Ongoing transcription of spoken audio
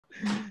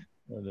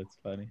Oh, that's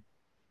funny.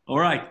 All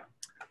right.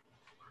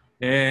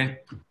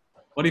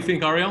 What do you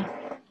think, Ariel?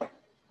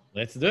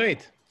 Let's do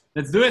it.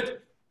 Let's do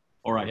it.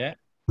 All right. Yeah.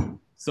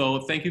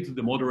 So thank you to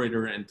the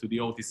moderator and to the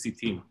OTC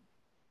team.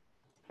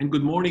 And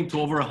good morning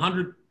to over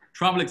 100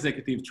 travel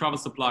executives, travel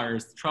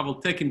suppliers, travel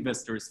tech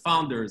investors,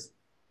 founders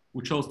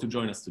who chose to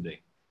join us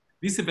today.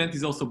 This event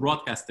is also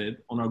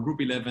broadcasted on our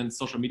Group 11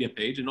 social media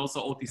page and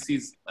also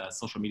OTC's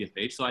social media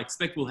page. So I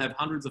expect we'll have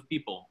hundreds of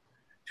people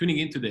tuning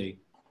in today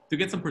to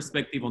get some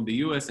perspective on the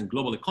US and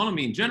global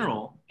economy in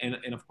general, and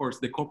of course,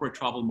 the corporate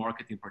travel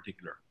market in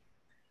particular.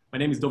 My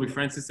name is Dovi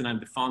Francis, and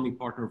I'm the founding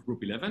partner of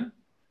Group 11.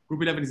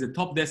 Group 11 is a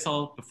top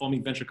decile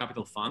performing venture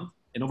capital fund.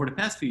 And over the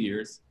past few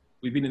years,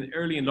 we've been an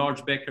early and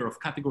large backer of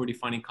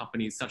category-defining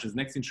companies such as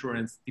Next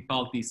Insurance,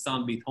 Tipalti,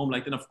 Soundbeat,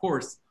 Homelight, and of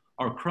course,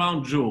 our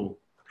crown jewel,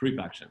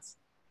 TripActions,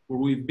 where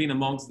we've been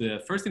amongst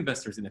the first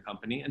investors in the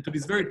company, and to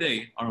this very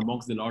day are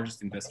amongst the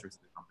largest investors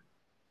in the company.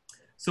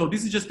 So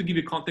this is just to give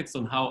you context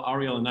on how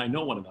Ariel and I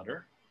know one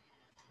another.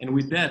 And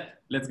with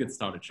that, let's get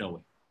started, shall we?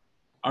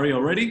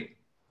 Ariel, ready?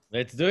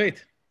 Let's do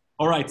it.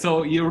 All right,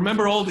 so you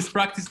remember all this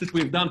practice that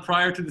we've done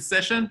prior to the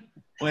session?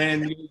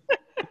 When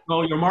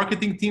your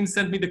marketing team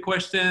sent me the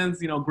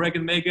questions, Greg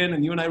and Megan,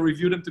 and you and I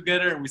reviewed them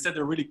together, and we said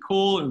they're really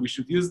cool and we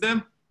should use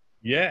them.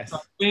 Yes. So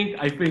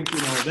I think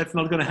that's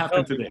not going to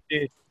happen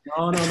today.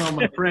 No,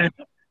 my friend.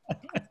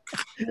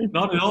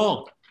 Not at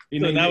all.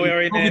 So now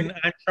we're in an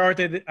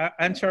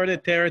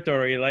uncharted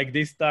territory like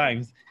these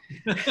times.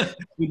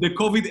 In the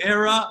COVID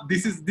era,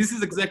 this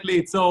is exactly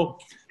it. So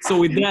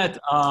with that,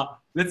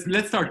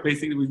 let's start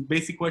basically with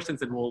basic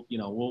questions, and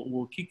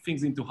we'll kick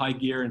things into high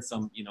gear and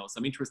some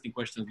interesting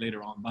questions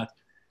later on. But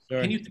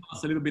sure. Can you tell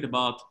us a little bit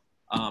about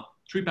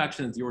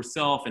TripActions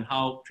yourself and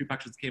how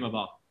TripActions came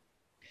about?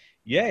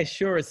 Yeah,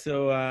 sure.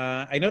 So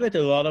I know that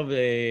a lot of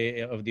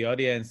the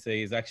audience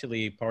is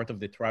actually part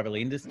of the travel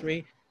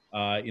industry.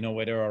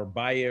 Whether our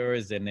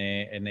buyers and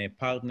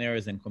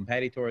partners and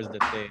competitors,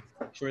 that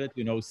I'm sure that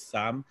you know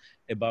some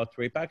about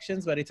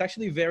TripActions, but it's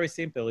actually very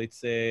simple.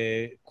 It's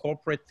a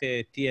corporate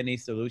T&E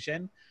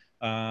solution.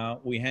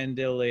 We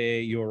handle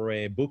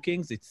your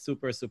bookings. It's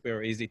super,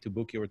 super easy to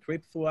book your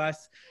trip for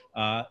us.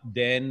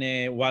 Then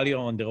while you're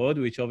on the road,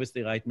 which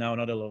obviously right now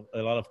not a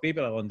lot of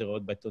people are on the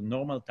road, but on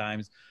normal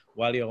times,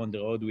 while you're on the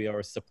road, we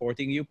are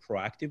supporting you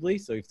proactively.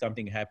 So if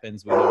something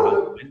happens, we know how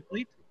to handle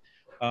it.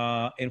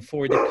 And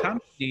for the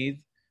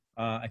companies,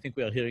 I think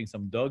we are hearing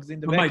some dogs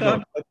in the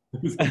background.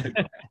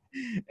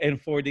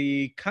 And for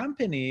the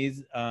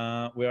companies,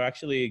 we're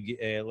actually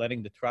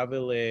letting the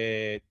travel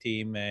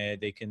team,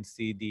 they can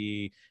see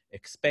the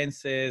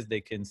expenses,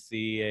 they can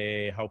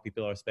see how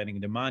people are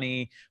spending the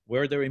money,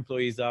 where their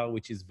employees are,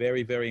 which is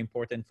very, very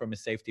important from a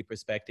safety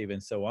perspective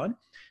and so on.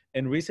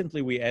 And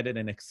recently we added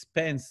an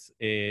expense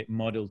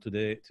model to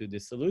the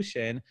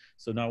solution.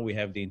 So now we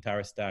have the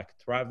entire stack,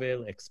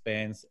 travel,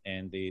 expense,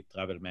 and the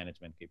travel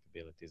management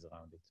capabilities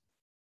around it.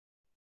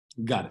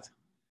 Got it.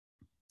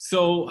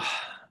 So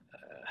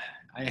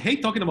I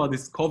hate talking about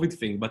this COVID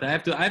thing, but I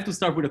have to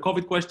start with a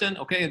COVID question,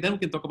 okay? And then we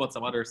can talk about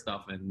some other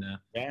stuff and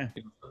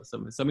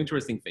some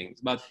interesting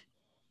things. But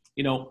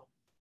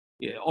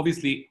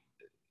obviously,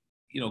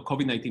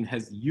 COVID-19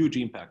 has huge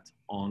impact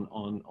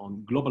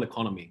on global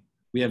economy.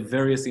 We have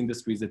various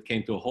industries that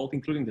came to a halt,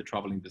 including the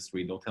travel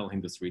industry, the hotel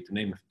industry, to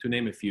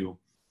name a few.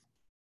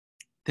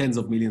 Tens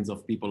of millions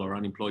of people are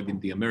unemployed in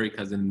the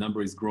Americas, and the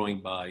number is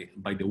growing by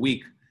the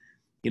week.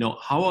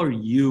 How are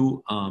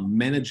you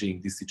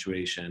managing this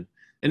situation?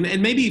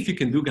 And maybe if you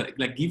can do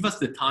give us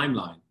the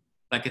timeline.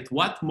 Like, at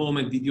what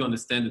moment did you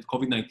understand that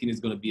COVID-19 is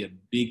going to be a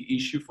big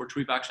issue for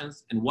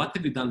TripActions? And what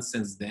have you done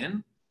since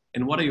then?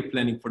 And what are you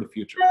planning for the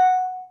future?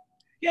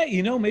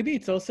 Yeah, maybe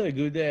it's also a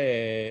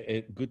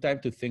good time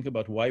to think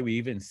about why we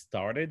even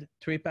started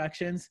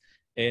TripActions.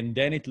 And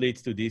then it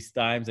leads to these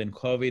times and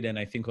COVID, and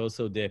I think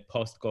also the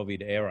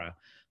post-COVID era.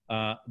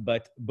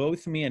 But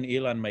both me and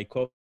Ilan, my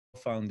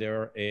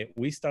co-founder,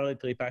 we started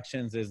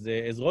TripActions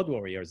as road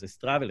warriors, as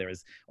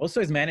travelers, also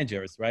as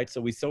managers, right?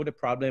 So we saw the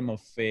problem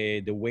of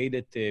the way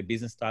that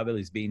business travel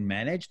is being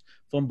managed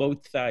from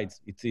both sides.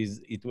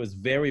 It was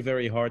very,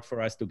 very hard for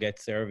us to get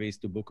service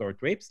to book our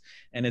trips.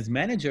 And as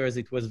managers,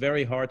 it was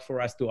very hard for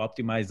us to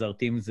optimize our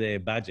team's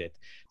budget.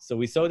 So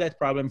we saw that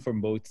problem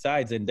from both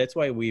sides. And that's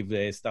why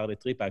we've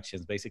started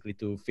TripActions, basically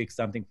to fix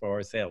something for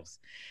ourselves.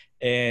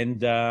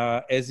 And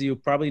as you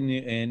probably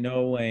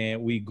know,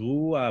 we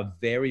grew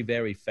very,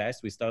 very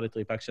fast. We started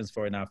TripActions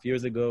 4.5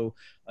 years ago.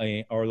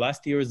 Our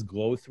last year's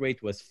growth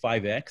rate was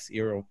 5x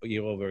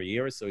year over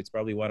year. So it's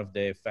probably one of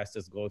the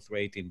fastest growth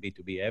rate in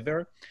B2B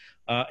ever.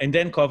 And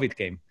then COVID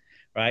came,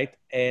 right?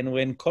 And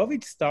when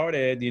COVID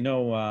started,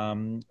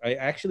 I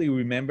actually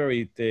remember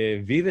it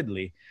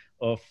vividly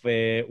of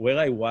where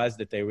I was,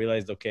 that I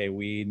realized, okay,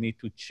 we need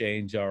to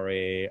change our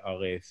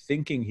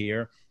thinking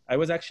here. I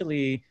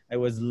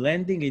was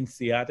landing in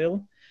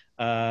Seattle,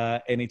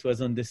 and it was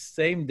on the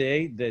same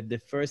day that the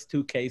first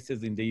 2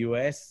 cases in the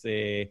US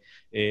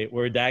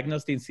were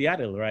diagnosed in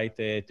Seattle, right?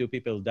 2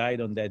 people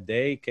died on that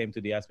day, came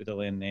to the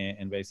hospital,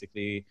 and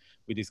basically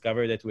we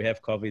discovered that we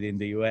have COVID in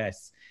the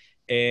US.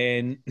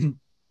 And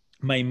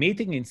my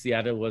meeting in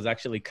Seattle was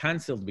actually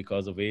canceled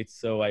because of it.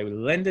 So I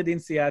landed in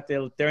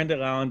Seattle, turned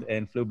around,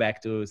 and flew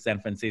back to San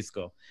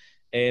Francisco.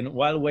 And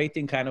while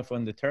waiting kind of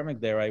on the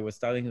tarmac there, I was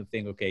starting to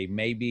think, okay,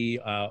 maybe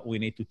we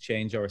need to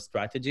change our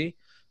strategy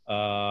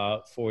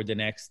for the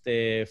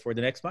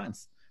next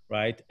months,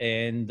 right?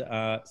 And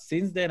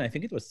since then, I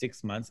think it was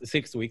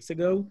 6 weeks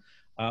ago,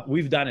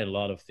 we've done a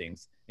lot of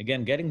things.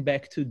 Again, getting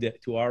back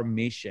to our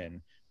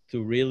mission,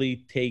 to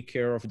really take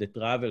care of the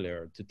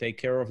traveler, to take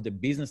care of the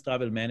business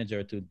travel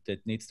manager that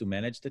needs to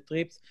manage the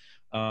trips.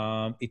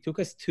 It took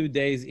us 2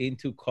 days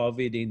into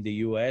COVID in the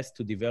US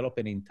to develop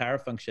an entire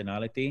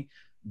functionality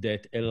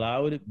that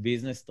allowed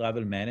business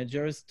travel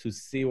managers to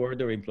see where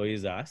their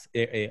employees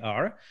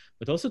are,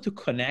 but also to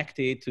connect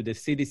it to the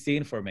CDC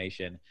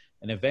information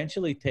and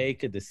eventually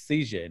take a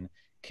decision.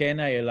 Can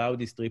I allow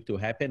this trip to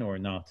happen or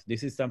not?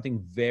 This is something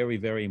very,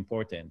 very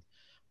important.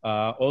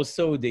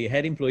 Also, they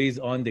had employees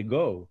on the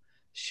go.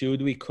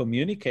 Should we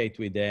communicate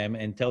with them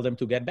and tell them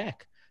to get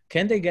back?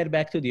 Can they get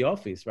back to the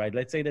office, right?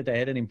 Let's say that I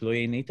had an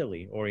employee in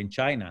Italy or in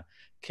China.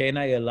 Can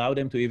I allow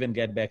them to even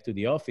get back to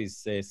the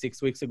office?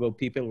 6 weeks ago,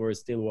 people were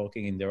still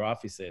working in their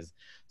offices.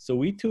 So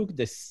we took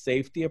the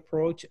safety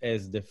approach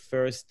as the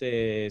first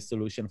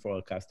solution for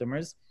our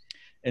customers.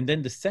 And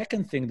then the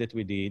second thing that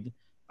we did,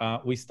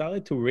 we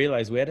started to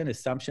realize we had an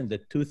assumption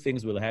that two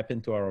things will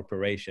happen to our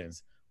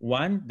operations.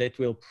 One, that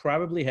we'll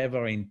probably have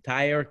our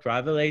entire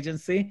travel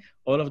agency,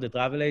 all of the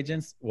travel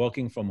agents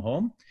working from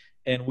home.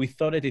 And we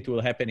thought that it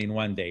will happen in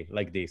one day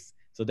like this.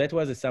 So that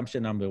was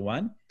assumption number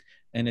one.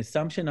 And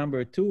assumption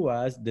number two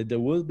was that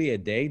there will be a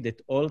day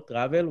that all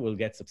travel will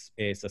get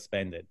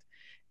suspended.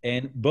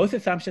 And both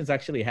assumptions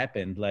actually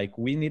happened. Like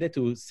we needed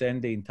to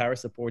send the entire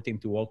support team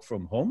to work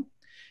from home.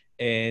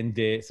 And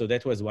so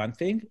that was one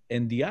thing.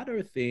 And the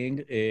other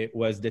thing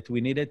was that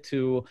we needed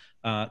to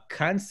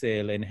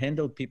cancel and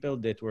handle people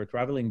that were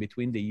traveling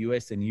between the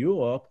US and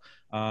Europe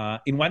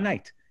in one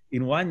night.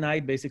 In one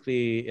night,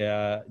 basically,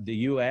 the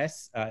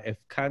US have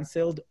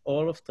canceled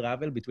all of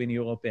travel between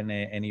Europe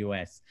and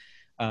US.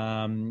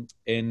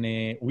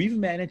 We've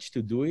managed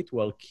to do it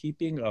while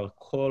keeping our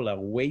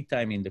wait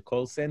time in the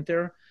call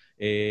center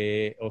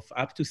of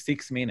up to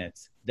 6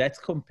 minutes.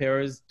 That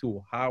compares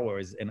to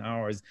hours and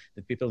hours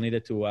that people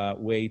needed to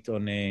wait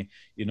on,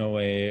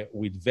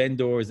 with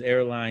vendors,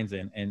 airlines,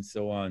 and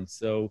so on.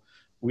 So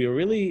we're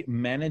really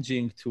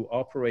managing to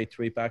operate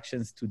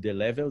TripActions to the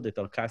level that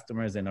our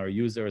customers and our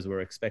users were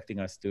expecting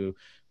us to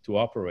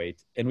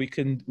operate. And we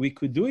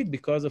could do it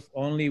because of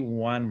only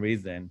one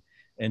reason.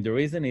 And the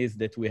reason is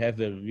that we have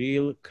a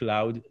real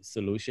cloud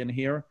solution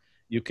here.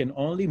 You can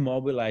only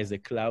mobilize a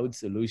cloud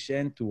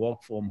solution to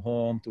work from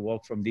home, to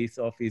work from this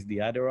office, the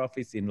other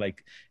office in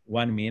like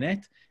 1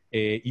 minute.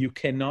 You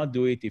cannot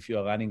do it if you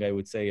are running, I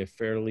would say, a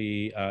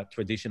fairly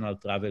traditional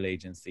travel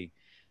agency.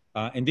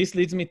 And this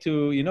leads me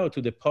to,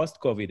 to the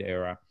post-COVID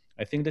era.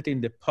 I think that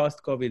in the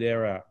post-COVID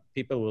era,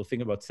 people will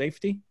think about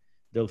safety,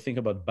 they'll think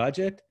about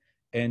budget,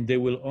 and they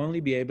will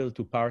only be able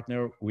to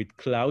partner with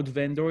cloud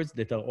vendors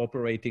that are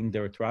operating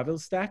their travel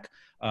stack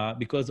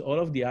because all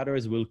of the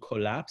others will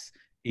collapse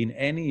in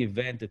any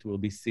event that will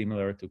be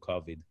similar to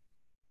COVID.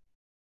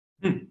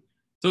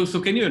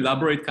 So can you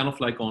elaborate kind of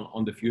like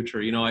on the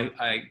future?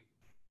 I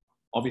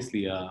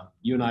obviously,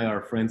 you and I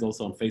are friends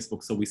also on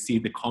Facebook, so we see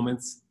the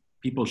comments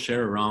people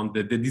share around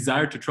the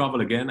desire to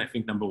travel again, I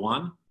think number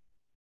one.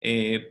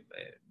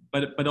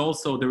 But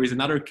also there is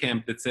another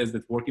camp that says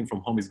that working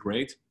from home is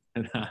great.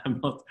 And I'm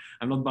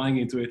not buying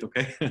into it,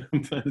 okay?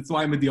 That's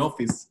why I'm at the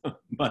office.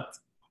 But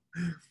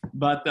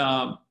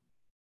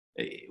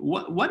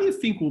what do you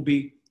think will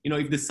be,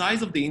 if the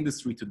size of the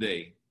industry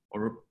today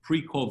or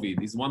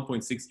pre-COVID is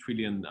 $1.6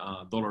 trillion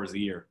a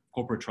year,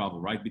 corporate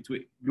travel, right?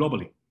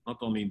 Globally, not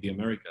only in the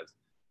Americas.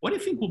 What do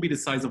you think will be the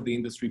size of the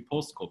industry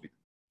post-COVID?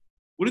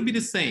 Will it be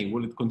the same?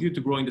 Will it continue to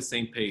grow in the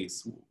same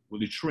pace?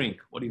 Will it shrink?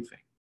 What do you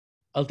think?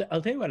 I'll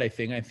tell you what I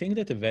think. I think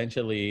that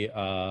eventually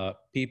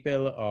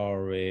people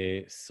are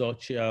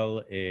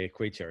social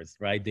creatures,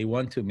 right? They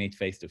want to meet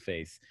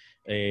face-to-face.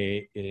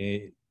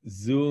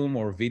 Zoom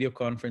or video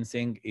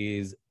conferencing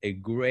is a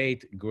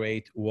great,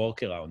 great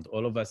workaround.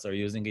 All of us are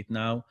using it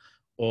now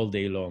all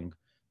day long,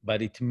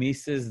 but it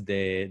misses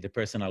the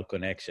personal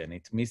connection.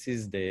 It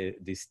misses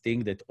this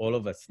thing that all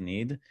of us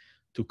need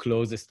to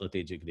close a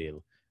strategic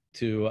deal,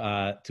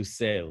 to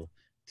sell,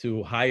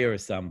 to hire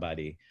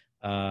somebody,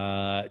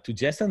 to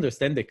just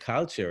understand the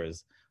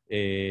cultures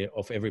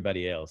of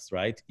everybody else,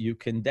 right? You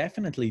can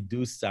definitely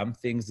do some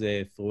things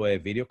through a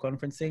video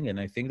conferencing, and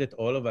I think that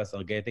all of us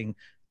are getting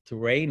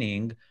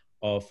training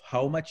of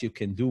how much you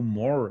can do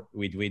more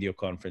with video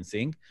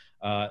conferencing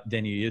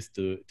than you used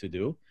to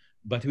do.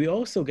 But we're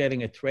also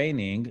getting a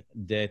training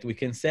that we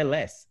can sell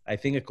less, I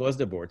think, across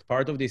the board.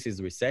 Part of this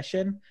is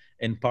recession,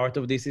 and part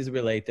of this is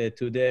related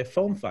to the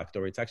form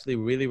factor. It's actually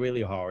really,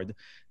 really hard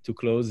to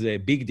close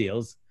big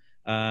deals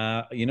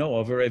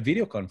over a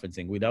video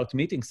conferencing without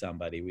meeting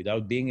somebody,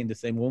 without being in the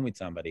same room with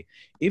somebody.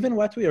 Even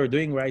what we are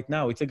doing right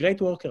now, it's a great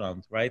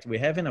workaround, right? We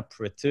have an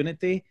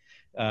opportunity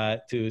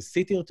to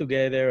sit here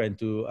together and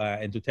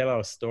to tell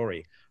our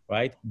story,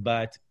 right?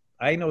 But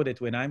I know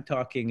that when I'm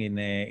talking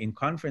in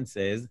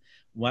conferences,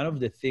 one of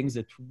the things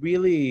that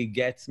really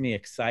gets me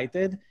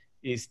excited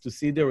is to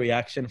see the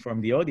reaction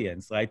from the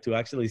audience, right? To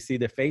actually see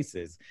the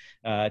faces,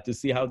 to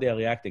see how they are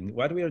reacting.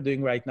 What we are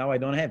doing right now, I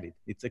don't have it.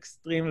 It's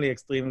extremely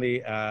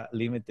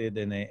limited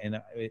and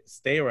a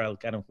sterile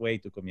kind of way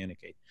to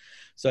communicate.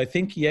 So I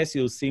think, yes,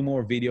 you'll see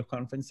more video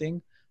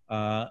conferencing,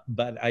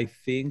 but I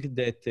think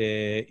that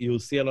you'll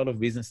see a lot of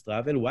business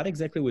travel. What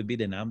exactly would be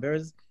the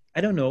numbers?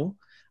 I don't know.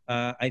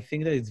 I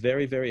think that it's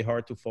very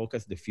hard to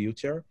focus the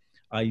future.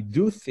 I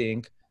do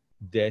think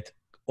that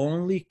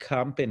only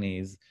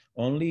companies,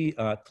 only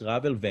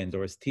travel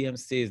vendors,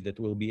 TMCs that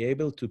will be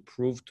able to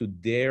prove to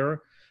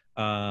their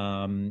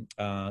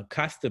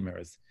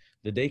customers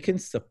that they can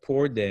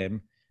support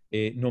them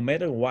no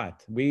matter what.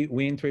 We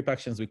in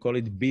TripActions, we call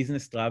it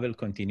business travel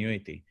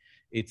continuity.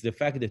 It's the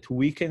fact that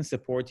we can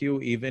support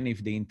you even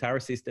if the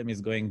entire system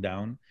is going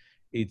down.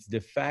 It's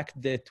the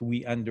fact that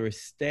we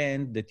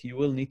understand that you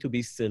will need to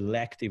be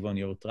selective on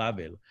your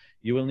travel.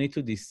 You will need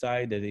to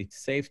decide that it's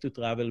safe to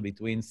travel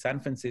between San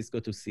Francisco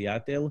to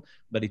Seattle,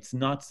 but it's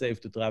not safe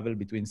to travel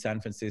between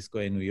San Francisco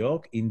and New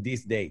York in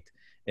this date.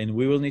 And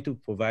we will need to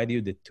provide you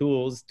the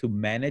tools to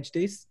manage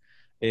this.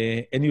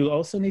 And you'll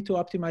also need to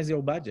optimize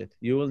your budget.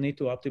 You will need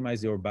to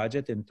optimize your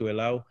budget and to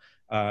allow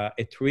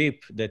a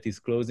trip that is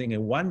closing a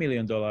 $1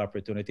 million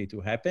opportunity to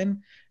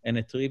happen and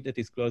a trip that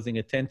is closing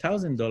a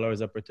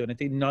 $10,000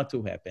 opportunity not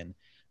to happen.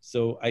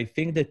 So I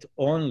think that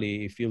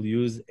only if you'll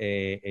use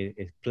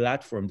a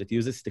platform that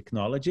uses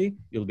technology,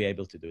 you'll be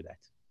able to do that.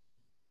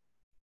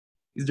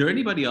 Is there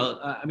anybody else?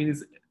 I mean,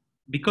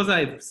 because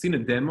I've seen a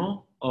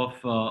demo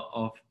of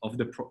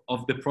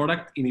the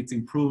product in its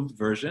improved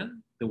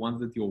version, the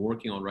ones that you're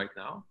working on right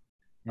now.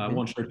 I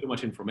won't share too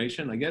much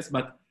information, I guess,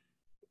 but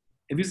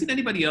have you seen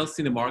anybody else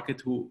in the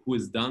market who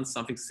has done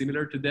something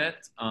similar to that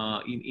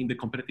in the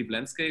competitive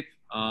landscape?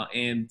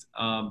 Can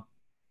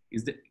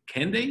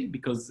they?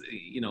 Because,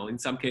 in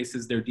some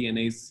cases, their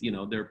DNAs,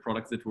 they're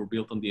products that were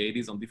built on the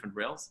 80s on different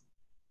rails.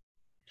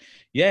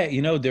 Yeah,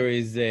 there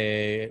is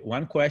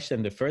one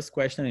question. The first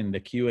question in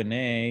the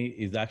Q&A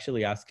is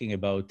actually asking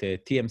about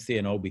TMC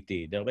and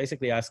OBT. They're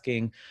basically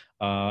asking,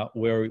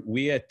 were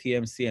we at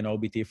TMC and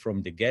OBT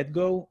from the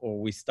get-go,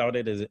 or we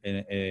started as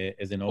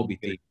an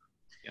OBT? Okay.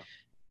 Yeah.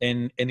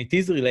 And it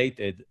is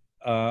related.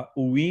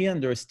 We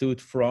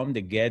understood from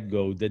the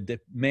get-go that the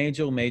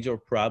major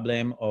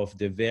problem of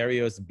the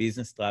various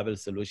business travel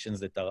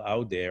solutions that are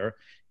out there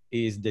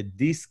is the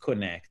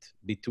disconnect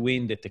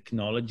between the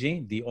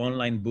technology, the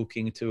online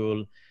booking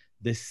tool,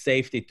 the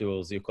safety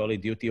tools, you call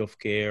it duty of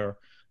care,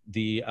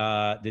 the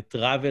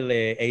travel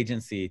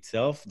agency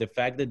itself, the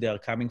fact that they are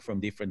coming from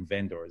different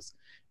vendors.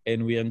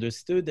 And we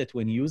understood that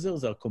when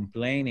users are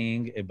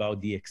complaining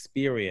about the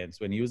experience,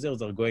 when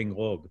users are going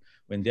rogue,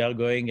 when they are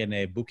going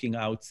and booking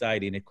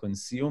outside in a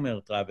consumer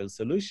travel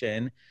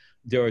solution,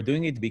 they are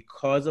doing it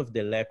because of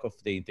the lack of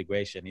the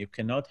integration. You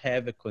cannot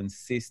have a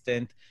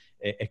consistent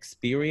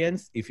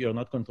experience if you're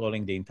not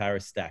controlling the entire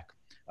stack.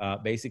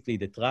 Basically,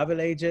 the travel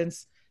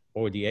agents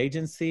or the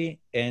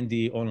agency and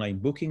the online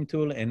booking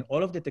tool and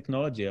all of the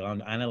technology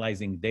around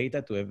analyzing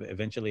data to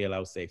eventually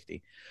allow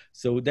safety.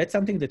 So that's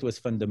something that was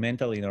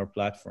fundamental in our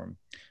platform.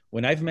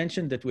 When I've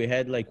mentioned that we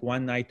had like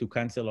one night to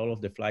cancel all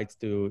of the flights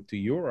to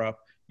Europe,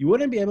 you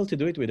wouldn't be able to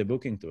do it with a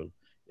booking tool.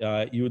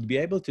 You would be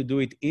able to do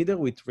it either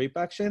with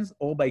TripActions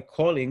or by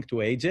calling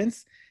to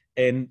agents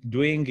and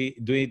do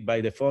it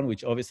by the phone,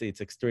 which obviously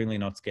it's extremely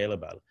not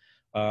scalable.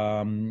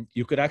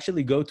 You could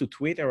actually go to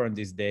Twitter on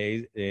these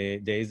days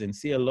and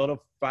see a lot of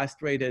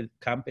frustrated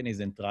companies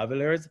and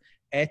travelers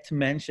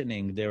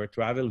mentioning their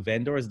travel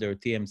vendors, their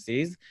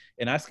TMCs,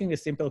 and asking a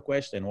simple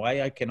question,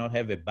 why I cannot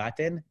have a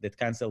button that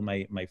cancels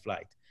my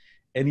flight?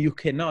 And you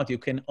cannot. You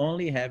can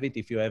only have it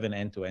if you have an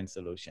end-to-end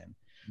solution.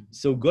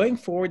 So going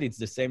forward, it's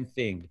the same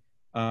thing.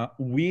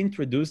 We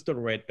introduced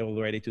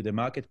already to the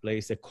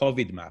marketplace a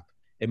COVID map,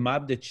 a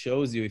map that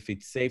shows you if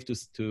it's safe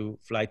to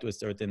fly to a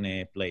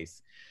certain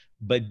place.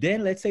 But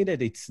then let's say that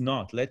it's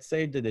not. Let's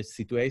say that the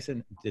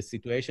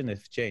situation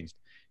has changed.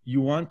 You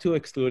want to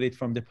exclude it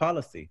from the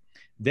policy.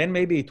 Then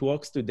maybe it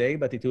works today,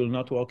 but it will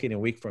not work in a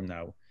week from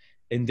now.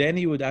 And then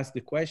you would ask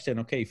the question,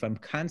 okay, if I'm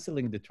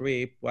canceling the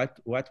trip, what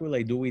will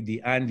I do with the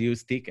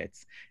unused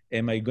tickets?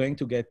 Am I going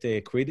to get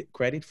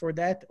credit for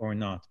that or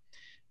not?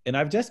 And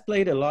I've just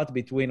played a lot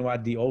between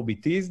what the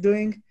OBT is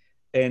doing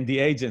and the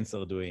agents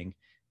are doing.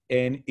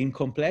 And in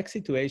complex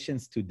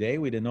situations today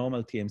with a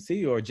normal TMC,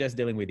 you are just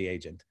dealing with the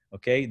agent,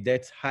 okay?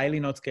 That's highly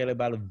not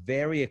scalable,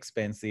 very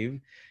expensive,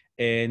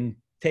 and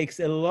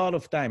takes a lot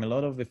of time, a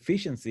lot of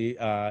efficiency,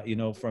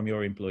 from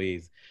your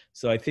employees.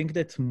 So I think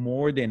that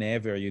more than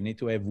ever, you need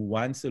to have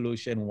one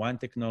solution, one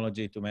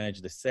technology to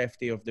manage the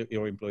safety of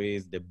your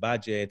employees, the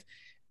budget,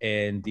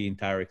 and the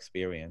entire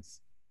experience.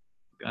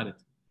 Got it.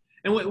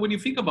 And when you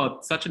think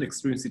about such an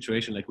extreme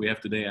situation like we have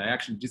today,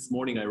 this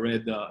morning I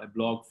read a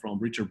blog from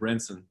Richard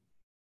Branson,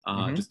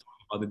 just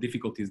talking about the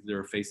difficulties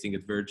they're facing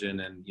at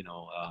Virgin and,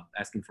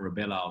 asking for a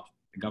bailout,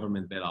 a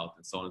government bailout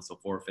and so on and so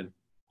forth. And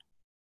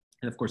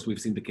And of course, we've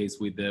seen the case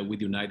with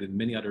United and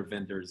many other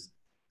vendors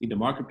in the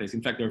marketplace.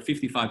 In fact, there are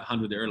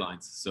 5,500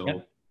 airlines. So,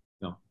 Yep.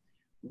 no.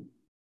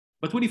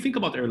 But when you think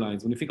about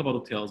airlines, when you think about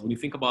hotels, when you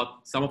think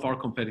about some of our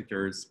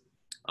competitors,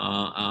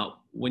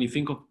 when you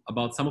think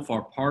about some of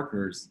our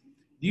partners,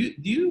 do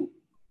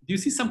you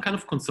see some kind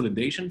of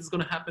consolidation that's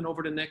going to happen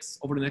over the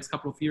next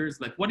couple of years?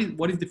 Like,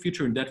 what is the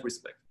future in that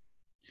respect?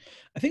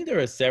 I think there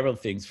are several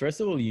things. First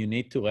of all, you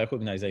need to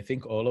recognize, I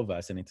think all of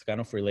us, and it's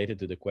kind of related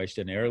to the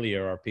question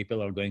earlier, are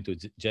people are going to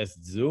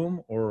just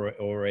Zoom or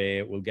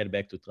we'll get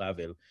back to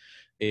travel.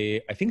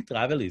 I think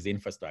travel is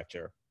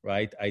infrastructure,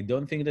 right? I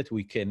don't think that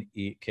we can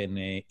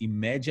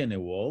imagine a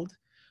world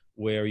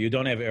where you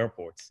don't have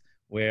airports,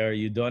 where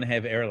you don't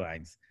have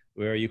airlines,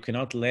 where you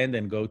cannot land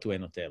and go to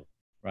an hotel,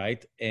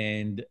 right?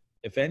 And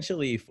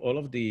eventually, if all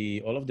of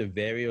the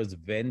various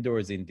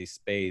vendors in this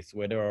space,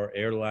 whether are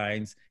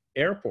airlines,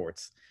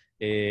 airports,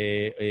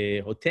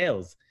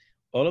 hotels,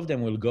 all of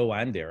them will go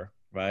under,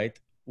 right?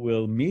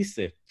 We'll miss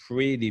a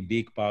pretty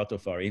big part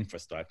of our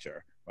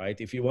infrastructure,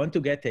 right? If you want to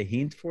get a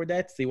hint for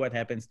that, see what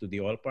happens to the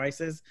oil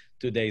prices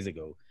 2 days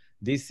ago.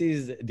 This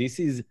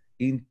is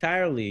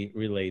entirely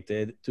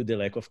related to the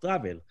lack of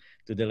travel,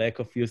 to the lack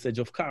of usage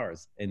of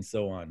cars, and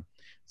so on.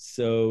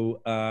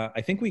 So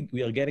I think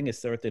we are getting a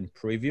certain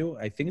preview.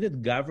 I think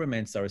that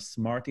governments are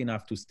smart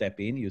enough to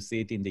step in. You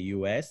see it in the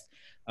US.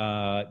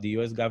 The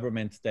US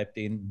government stepped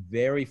in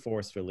very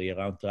forcefully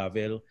around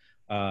travel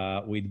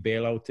with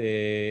bailout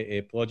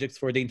projects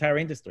for the entire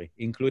industry,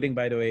 including,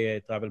 by the way,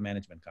 travel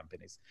management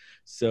companies.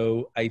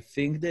 So I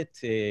think that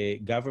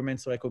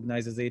governments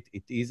recognizes it.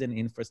 It is an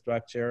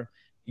infrastructure.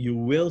 You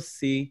will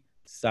see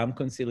some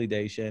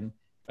consolidation.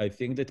 I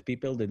think that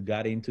people that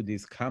got into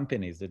these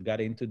companies, that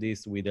got into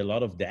this with a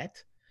lot of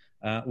debt,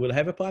 will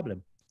have a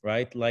problem,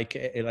 right?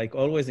 Like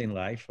always in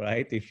life,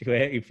 right?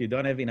 If you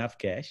don't have enough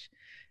cash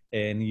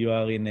and you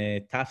are in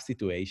a tough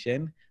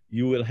situation,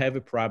 you will have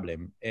a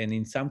problem. And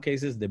in some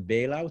cases, the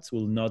bailouts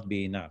will not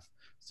be enough.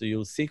 So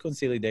you'll see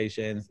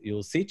consolidations,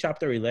 you'll see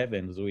Chapter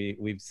 11s.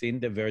 We've seen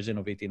the version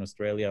of it in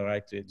Australia,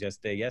 right?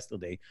 Just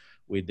yesterday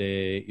with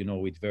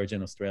with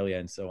Virgin Australia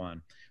and so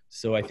on.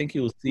 So I think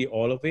you'll see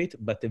all of it,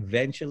 but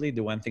eventually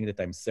the one thing that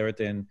I'm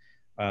certain,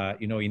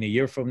 in a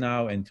year from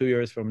now and 2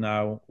 years from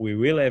now, we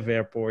will have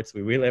airports,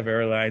 we will have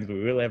airlines,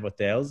 we will have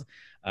hotels,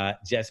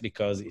 just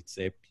because it's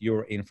a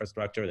pure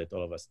infrastructure that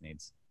all of us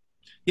needs.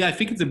 Yeah, I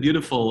think it's a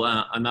beautiful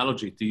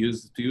analogy to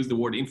use the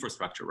word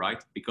infrastructure,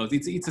 right? Because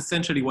it's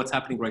essentially what's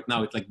happening right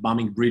now. It's like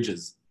bombing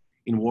bridges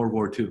in World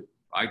War II,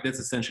 right? That's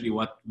essentially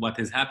what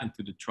has happened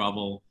to the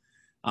travel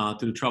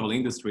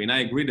industry. And I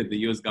agree that the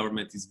U.S.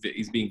 government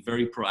is being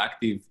very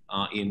proactive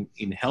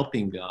in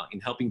helping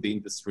the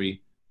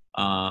industry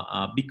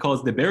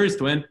because the barriers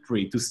to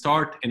entry to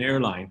start an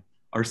airline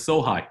are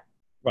so high.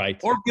 Right.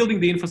 Or building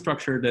the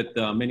infrastructure that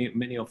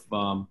many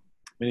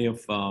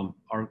of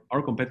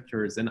our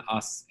competitors and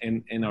us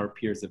and our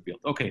peers have built.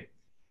 Okay.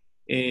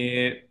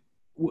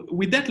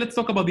 With that, let's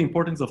talk about the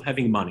importance of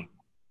having money.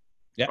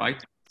 Yeah.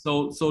 Right.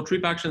 So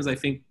TripActions, I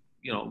think,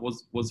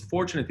 was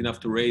fortunate enough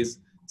to raise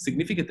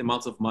significant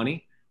amounts of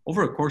money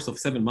over a course of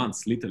 7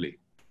 months, literally,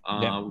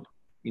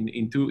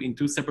 in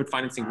two separate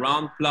financing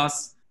rounds,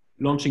 plus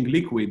launching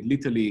Liquid,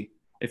 literally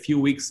a few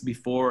weeks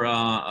before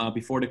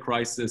the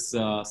crisis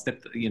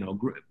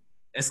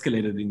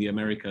escalated in the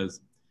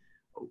Americas.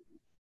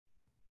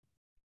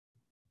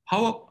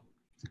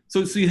 So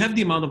you have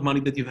the amount of money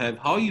that you have.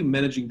 How are you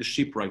managing the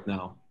ship right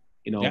now?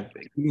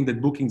 Given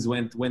that bookings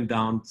went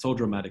down so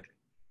dramatically.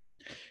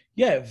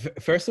 Yeah,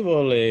 first of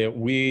all,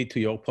 to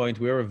your point,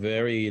 we were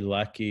very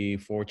lucky,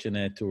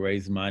 fortunate to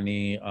raise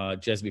money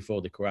just before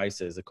the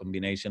crisis, a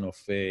combination of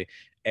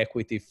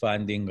equity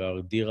funding,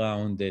 our D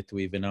round that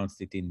we've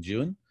announced it in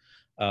June.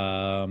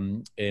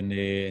 And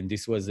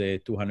this was a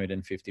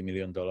 $250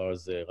 million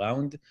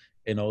round,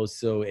 and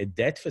also a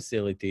debt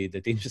facility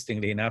that,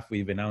 interestingly enough,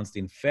 we've announced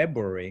in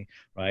February,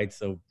 right?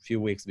 So a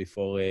few weeks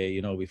before,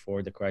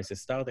 before the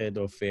crisis started,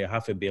 of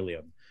 $500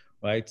 million.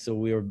 Right, so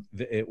we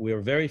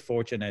are very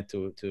fortunate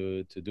to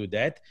do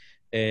that,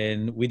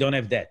 and we don't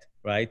have debt,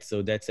 right?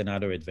 So that's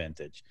another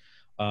advantage.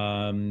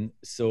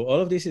 So all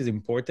of this is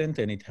important,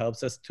 and it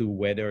helps us to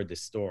weather the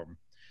storm.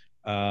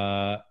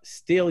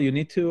 Still, you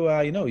need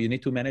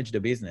to manage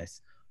the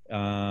business.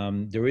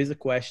 There is a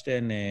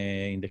question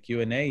in the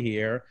Q&A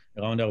here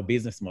around our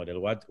business model.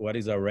 What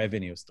is our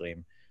revenue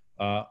stream?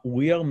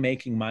 We are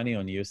making money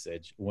on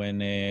usage. When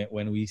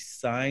we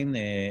sign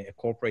a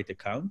corporate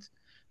account,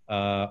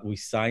 we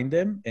sign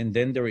them, and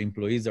then their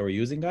employees are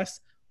using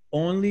us.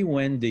 Only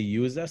when they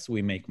use us,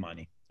 we make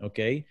money,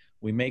 okay?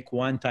 We make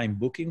one-time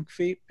booking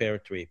fee per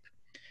trip.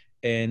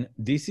 And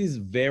this is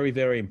very,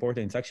 very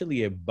important. It's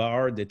actually a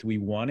bar that we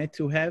wanted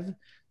to have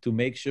to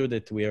make sure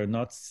that we are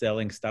not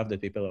selling stuff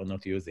that people are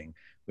not using.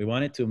 We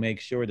wanted to make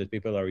sure that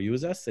people are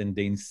using us and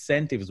the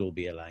incentives will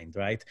be aligned,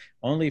 right?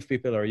 Only if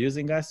people are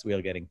using us, we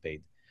are getting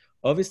paid.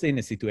 Obviously, in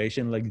a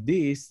situation like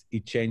this,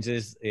 it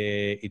changes,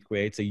 it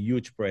creates a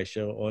huge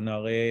pressure on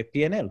our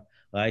P&L,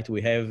 right?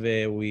 We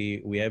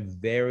have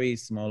very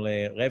small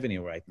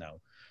revenue right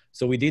now.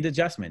 So we did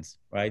adjustments,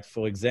 right?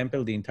 For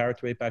example, the entire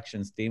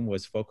TripActions team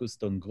was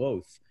focused on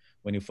growth.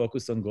 When you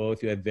focus on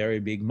growth, you have very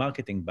big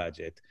marketing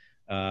budget,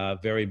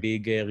 very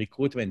big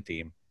recruitment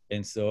team,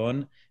 and so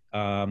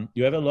on.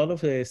 You have a lot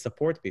of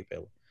support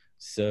people.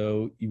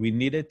 So we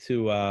needed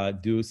to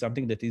do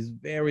something that is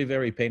very,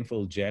 very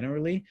painful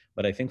generally,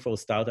 but I think for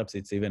startups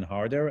it's even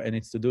harder, and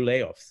it's to do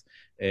layoffs.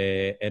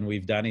 And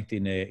we've done it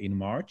in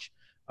March.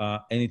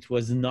 And it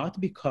was not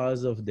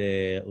because of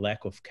the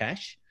lack of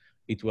cash.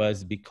 It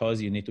was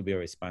because you need to be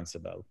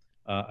responsible.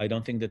 I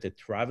don't think that a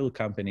travel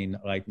company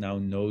right now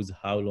knows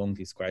how long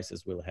this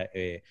crisis will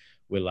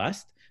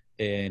last.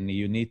 And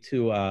you need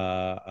to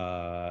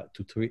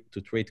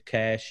treat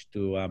cash,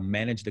 to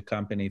manage the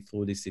company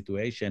through this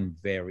situation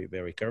very,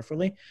 very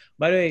carefully.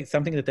 By the way,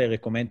 something that I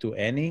recommend to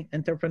any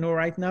entrepreneur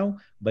right now,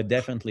 but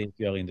definitely if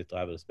you're in the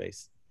travel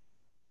space.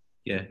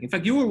 Yeah. In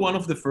fact, you were one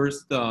of the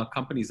first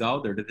companies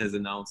out there that has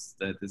announced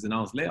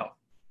layoff,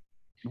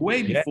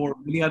 way before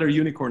many other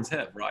unicorns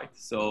have, right?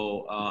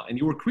 So, and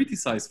you were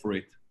criticized for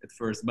it at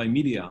first by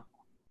media,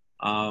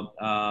 and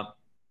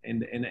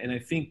I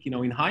think, you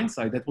know, in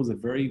hindsight, that was a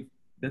very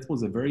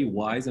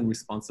wise and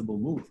responsible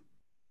move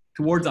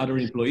towards other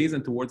employees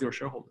and towards your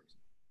shareholders.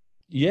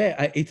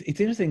 Yeah, it's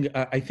interesting.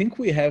 I think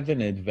we have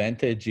an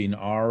advantage in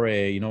our,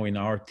 in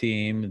our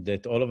team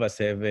that all of us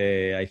have,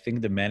 I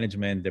think the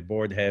management, the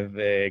board have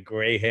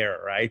gray hair,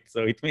 right?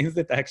 So it means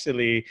that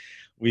actually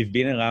we've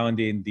been around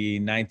in the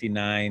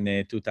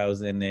 99,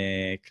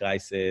 2000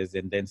 crisis,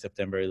 and then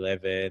September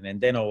 11, and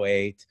then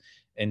 08,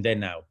 and then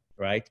now,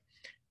 right?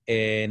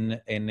 And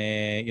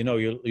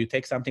you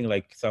take something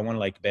like someone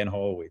like Ben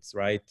Horowitz,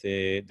 right?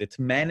 That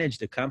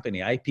managed the company,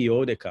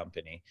 IPO the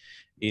company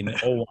in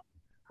 01.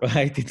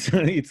 Right?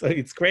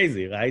 It's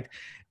crazy, right?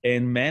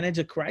 And manage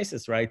a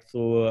crisis, right?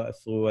 Through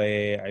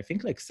I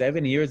think like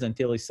 7 years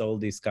until he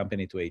sold this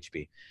company to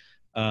HP.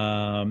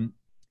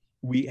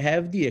 We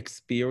have the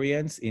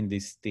experience in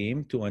this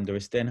team to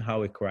understand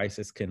how a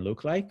crisis can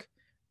look like.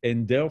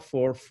 And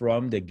therefore,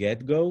 from the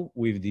get-go,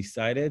 we've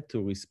decided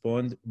to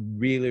respond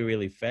really,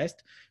 really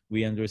fast.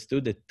 We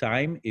understood that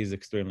time is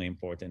extremely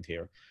important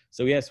here.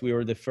 So yes, we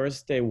were the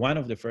first, one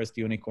of the first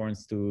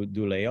unicorns to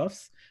do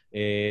layoffs.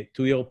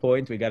 To your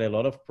point, we got a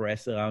lot of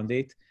press around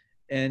it.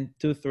 And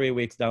 2-3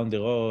 weeks down the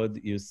road,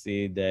 you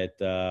see that,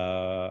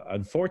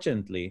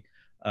 unfortunately,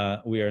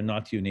 we are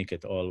not unique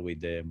at all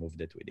with the move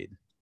that we did.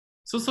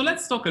 So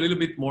let's talk a little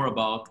bit more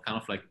about kind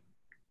of like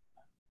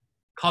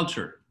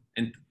culture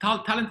and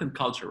talent and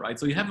culture, right?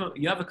 So you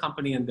have a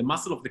company, and the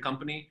muscle of the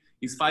company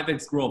is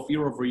 5x growth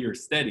year over year,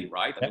 steady,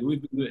 right? Yep. I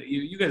mean,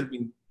 you guys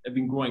have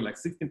been growing like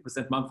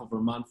 16% month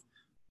over month,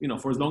 you know,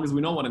 for as long as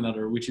we know one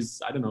another, which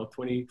is, I don't know,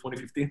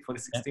 2015,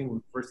 2016, when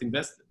we first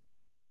invested.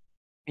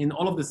 And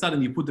all of a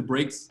sudden you put the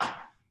brakes,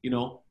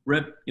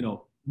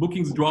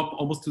 bookings drop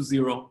almost to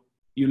zero.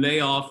 You lay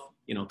off,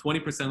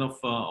 20%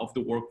 of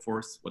the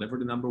workforce, whatever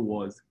the number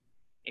was.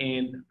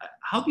 And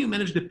how do you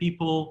manage the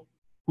people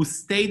who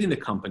stayed in the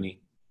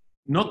company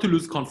not to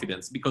lose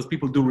confidence? Because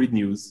people do read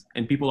news,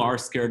 and people are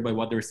scared by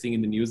what they're seeing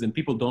in the news, and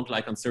people don't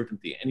like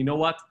uncertainty. And you know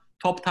what?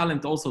 Top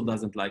talent also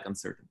doesn't like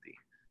uncertainty.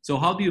 So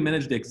how do you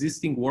manage the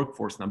existing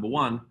workforce, number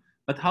one,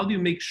 but how do you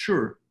make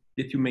sure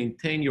that you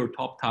maintain your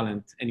top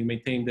talent and you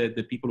maintain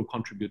the people who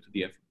contribute to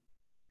the effort?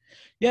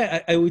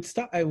 Yeah, I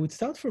would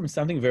start from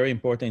something very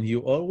important. You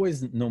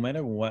always, no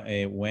matter what,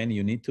 when,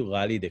 you need to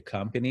rally the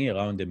company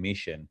around the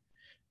mission.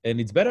 And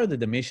it's better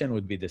that the mission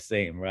would be the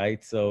same,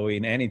 right? So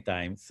in any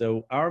time.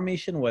 So our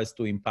mission was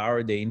to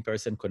empower the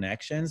in-person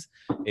connections,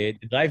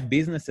 drive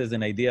businesses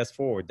and ideas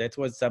forward. That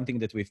was something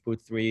that we've put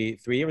three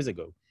years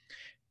ago,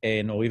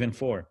 or even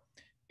 4.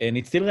 And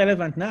it's still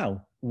relevant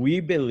now. We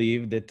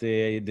believe that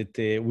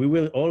we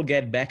will all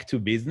get back to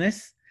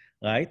business,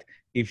 right?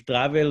 If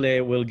travel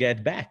will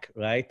get back,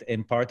 right?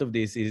 And part of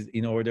this is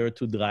in order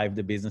to drive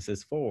the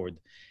businesses forward.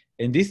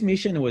 And this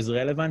mission was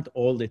relevant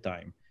all the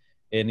time,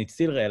 and it's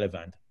still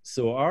relevant.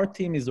 So our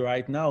team is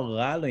right now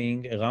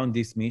rallying around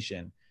this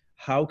mission.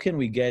 How can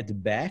we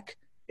get back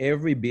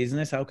every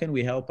business? How can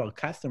we help our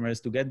customers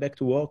to get back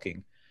to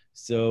working?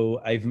 So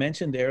I've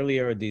mentioned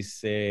earlier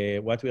this,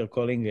 what we are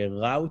calling a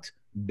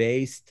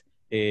route-based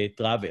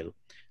travel.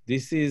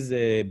 This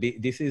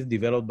is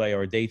developed by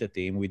our data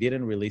team. We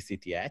didn't release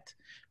it yet,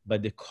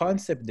 but the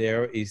concept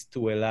there is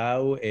to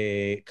allow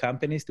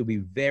companies to be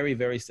very,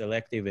 very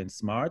selective and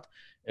smart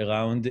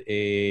around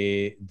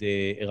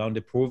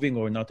approving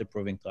or not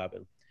approving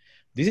travel.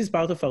 This is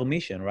part of our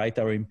mission, right?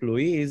 Our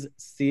employees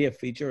see a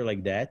feature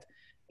like that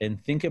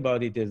and think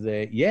about it as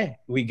yeah,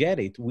 we get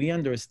it. We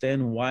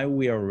understand why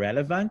we are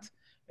relevant,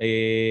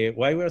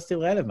 why we are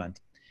still relevant.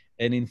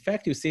 And in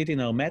fact, you see it in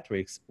our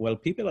metrics. While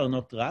people are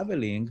not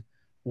traveling,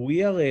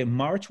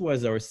 March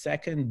was our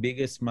second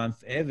biggest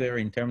month ever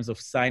in terms of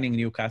signing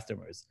new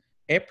customers.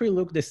 April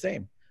looked the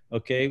same.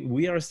 Okay,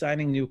 we are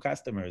signing new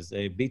customers,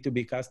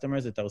 B2B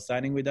customers that are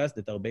signing with us,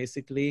 that are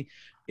basically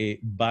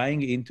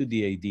buying into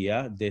the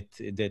idea that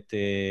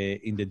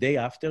in the day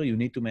after, you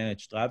need to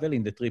manage travel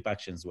in the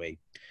TripActions way.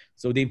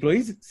 So the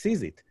employees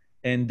sees it.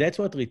 And that's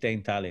what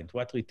retain talent.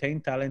 What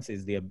retain talent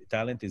is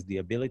the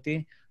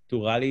ability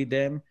to rally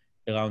them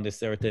around a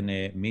certain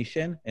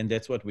mission, and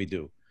that's what we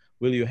do.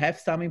 Will you have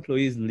some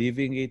employees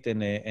leaving it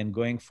and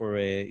going for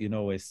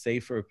a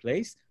safer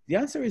place? The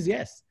answer is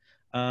yes.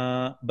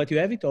 But you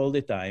have it all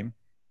the time,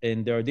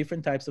 and there are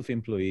different types of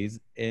employees.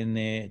 And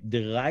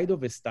the ride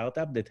of a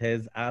startup that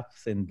has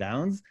ups and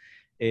downs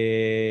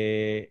is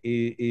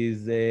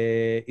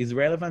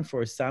relevant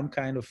for some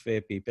kind of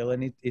people,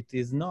 and it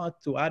is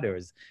not to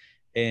others.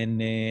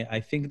 And I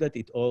think that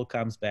it all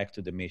comes back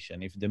to the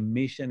mission. If the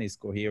mission is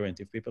coherent,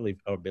 if people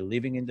are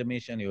believing in the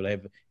mission, you'll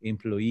have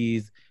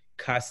employees,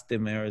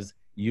 customers,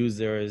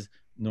 users,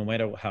 no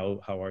matter how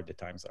hard the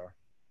times are.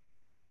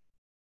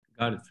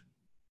 Got it.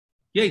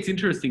 Yeah, it's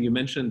interesting. You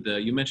mentioned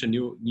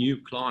new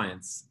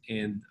clients,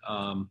 and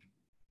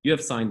you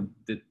have signed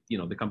the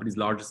company's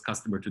largest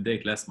customer to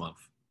date last month.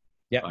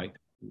 Yeah. Right.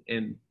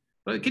 And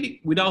but can you,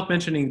 without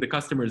mentioning the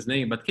customer's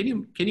name, but can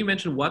you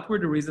mention what were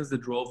the reasons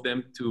that drove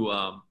them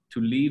to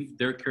leave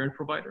their current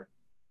provider?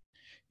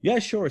 Yeah,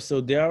 sure.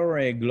 So they are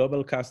a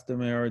global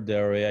customer.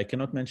 I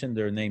cannot mention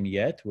their name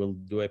yet. We'll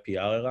do a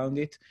PR around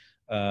it,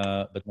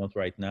 but not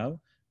right now.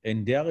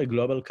 And they are a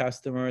global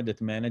customer that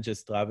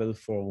manages travel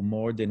for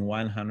more than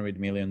 $100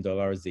 million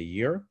a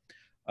year.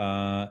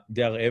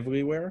 They are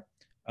everywhere,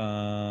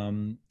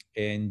 and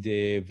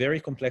a very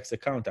complex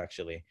account,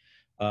 actually.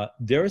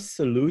 Their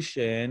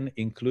solution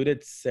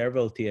included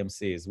several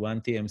TMCs, one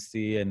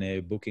TMC and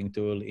a booking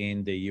tool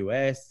in the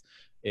US,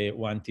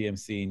 one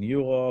TMC in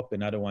Europe,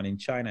 another one in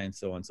China, and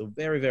so on. So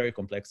very, very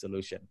complex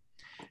solution.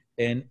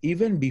 And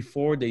even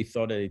before they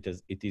thought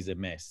that it is a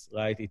mess,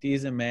 right? It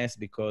is a mess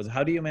because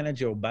how do you manage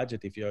your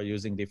budget if you're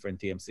using different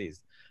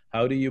TMCs?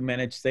 How do you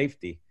manage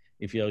safety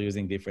if you're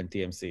using different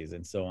TMCs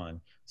and so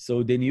on?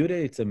 So they knew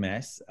that it's a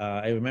mess.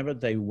 I remember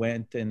that I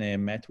went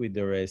and met with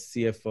their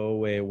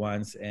CFO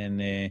once,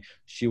 and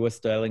she was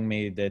telling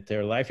me that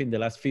her life in the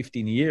last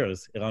 15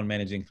 years around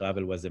managing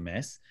travel was a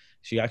mess.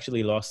 She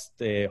actually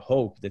lost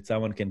hope that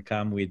someone can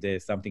come with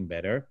something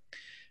better.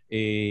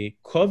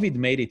 COVID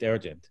made it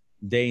urgent.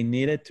 They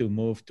needed to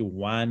move to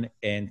one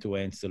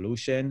end-to-end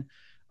solution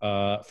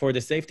for the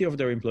safety of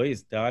their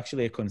employees. They're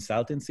actually a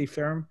consultancy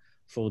firm.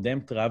 For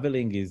them,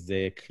 traveling is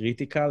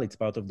critical. It's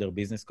part of their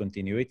business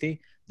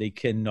continuity. They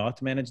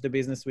cannot manage the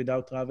business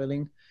without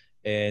traveling.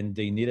 And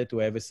they needed to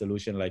have a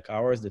solution like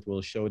ours that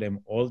will show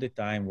them all the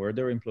time where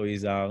their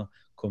employees are,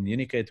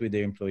 communicate with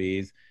their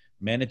employees,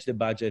 manage the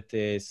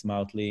budget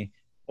smartly,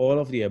 all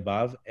of the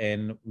above.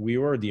 And we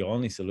were the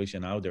only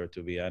solution out there,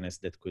 to be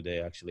honest, that could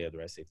actually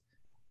address it.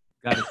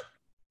 Got it.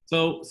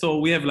 So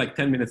we have like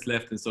 10 minutes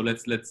left, and so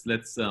let's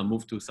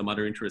move to some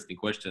other interesting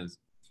questions.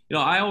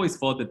 I always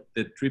thought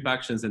that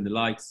TripActions and the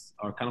likes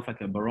are kind of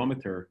like a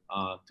barometer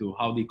to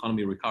how the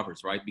economy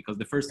recovers, right? Because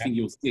the first thing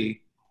you'll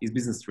see is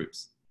business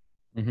trips.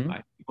 Mm-hmm.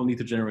 Right? People need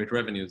to generate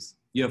revenues.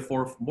 You have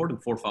more than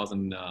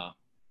 4,000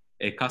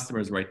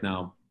 customers right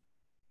now.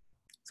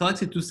 So I'd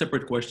say two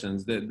separate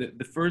questions.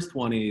 The first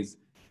one is,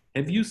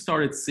 have you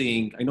started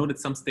seeing, I know that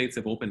some states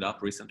have opened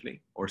up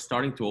recently or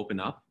starting to open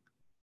up.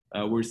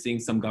 We're seeing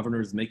some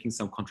governors making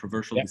some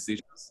controversial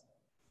decisions,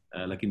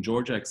 like in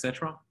Georgia,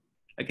 etc.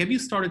 Like, have you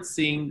started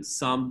seeing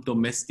some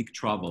domestic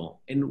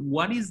travel? And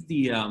what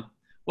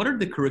are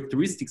the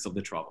characteristics of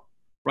the travel,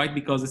 right?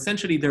 Because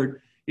essentially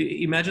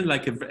imagine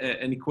like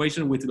an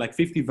equation with like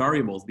 50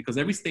 variables, because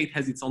every state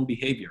has its own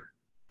behavior.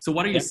 So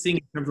what are you seeing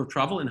in terms of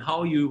travel, and how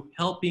are you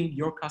helping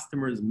your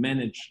customers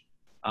manage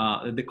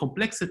the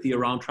complexity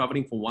around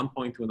traveling from one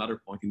point to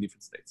another point in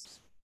different states?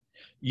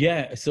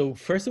 Yeah. So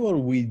first of all,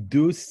 we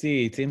do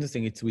see, it's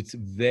interesting, it's with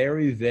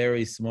very,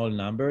 very small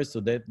numbers. So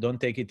that don't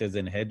take it as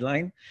a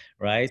headline,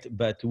 right?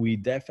 But we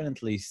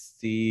definitely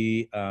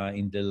see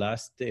in the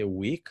last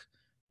week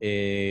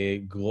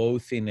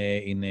growth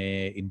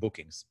in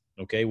bookings,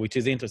 okay? Which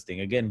is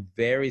interesting. Again,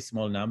 very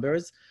small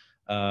numbers,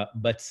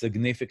 but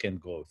significant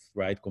growth,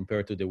 right?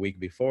 Compared to the week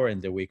before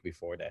and the week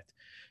before that.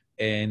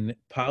 And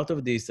part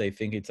of this, I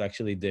think it's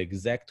actually the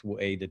exact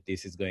way that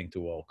this is going to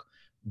work.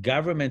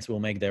 Governments will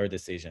make their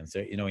decisions. So,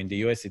 in the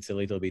US, it's a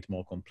little bit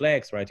more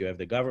complex, right? You have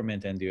the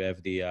government and you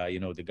have the,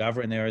 the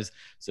governors.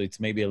 So it's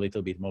maybe a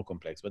little bit more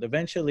complex, but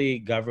eventually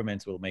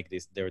governments will make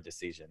their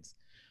decisions.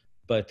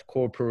 But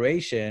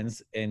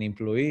corporations and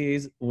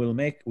employees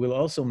will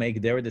also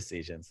make their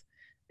decisions.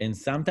 And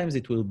sometimes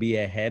it will be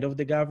ahead of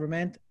the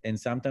government, and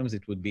sometimes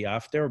it would be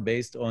after,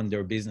 based on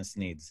their business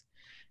needs.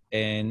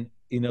 And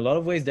in a lot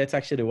of ways, that's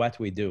actually what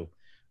we do.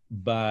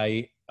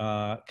 By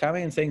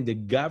coming and saying the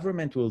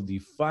government will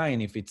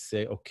define if it's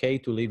okay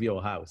to leave your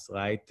house,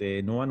 right?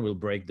 No one will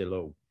break the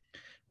law.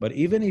 But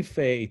even if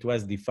it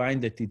was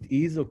defined that it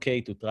is okay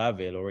to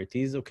travel or it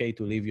is okay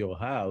to leave your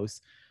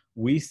house,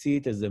 we see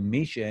it as a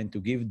mission to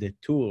give the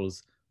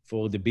tools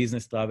for the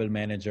business travel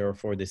manager,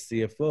 for the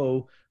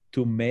CFO,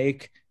 to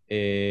make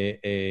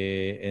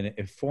an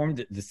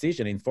informed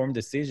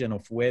decision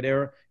of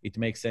whether it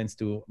makes sense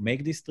to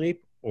make this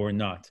trip or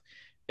not.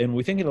 And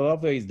we think in a lot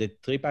of ways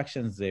that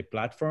TripActions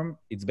platform,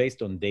 it's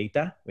based on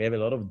data. We have a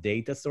lot of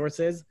data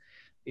sources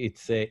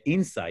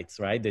insights,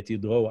 right, that you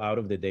draw out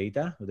of the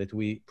data that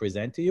we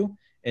present to you,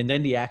 and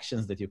then the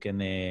actions that you can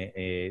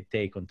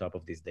take on top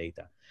of this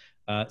data.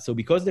 So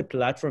because the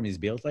platform is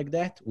built like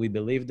that, we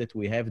believe that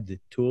we have the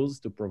tools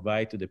to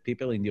provide to the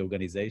people in the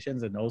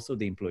organizations and also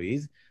the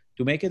employees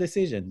to make a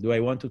decision. Do I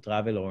want to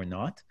travel or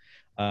not?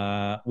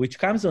 Which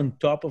comes on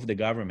top of the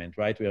government,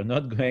 right? We are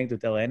not going to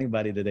tell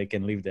anybody that they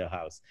can leave their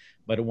house.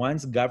 But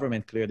once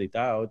government cleared it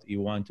out, you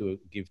want to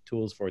give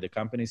tools for the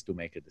companies to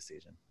make a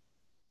decision.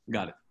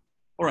 Got it.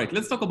 All right,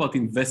 let's talk about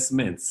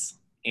investments.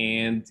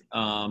 And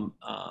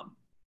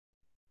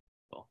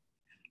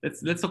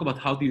let's talk about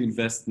how do you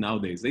invest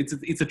nowadays.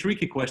 It's a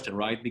tricky question,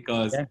 right?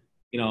 Because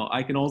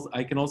I can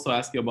also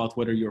ask you about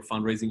whether you're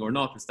fundraising or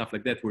not and stuff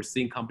like that. We're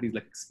seeing companies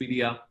like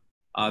Expedia.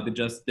 I'm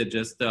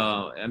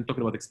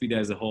talking about Expedia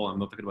as a whole. I'm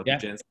not talking about the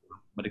agents,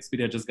 but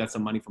Expedia just got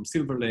some money from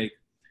Silver Lake.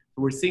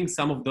 So we're seeing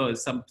some of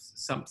those,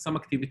 some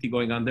activity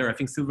going on there. I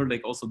think Silver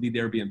Lake also did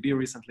Airbnb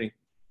recently,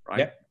 right?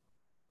 Yeah.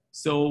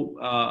 So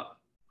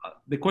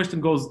the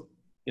question goes,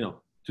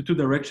 to two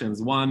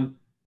directions. One,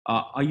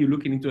 are you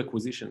looking into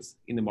acquisitions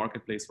in the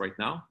marketplace right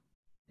now?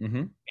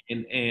 Mm-hmm.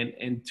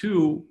 And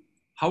two,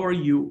 how are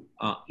you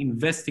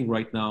investing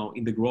right now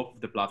in the growth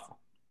of the platform?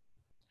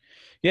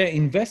 Yeah,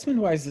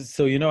 investment-wise,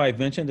 so, I've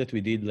mentioned that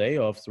we did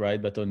layoffs,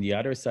 right? But on the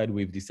other side,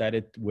 we've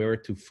decided where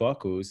to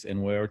focus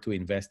and where to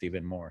invest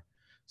even more.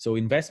 So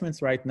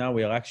investments right now,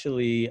 we are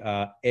actually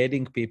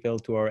adding people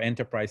to our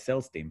enterprise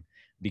sales team.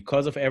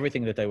 Because of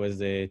everything that I was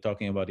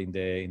talking about in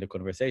the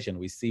conversation,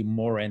 we see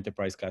more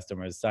enterprise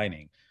customers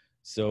signing.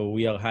 So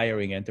we are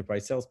hiring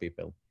enterprise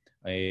salespeople.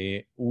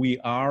 We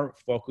are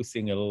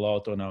focusing a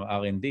lot on our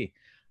R&D.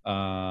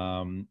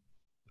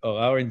 Our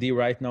R&D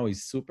right now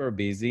is super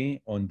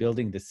busy on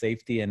building the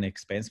safety and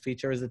expense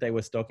features that I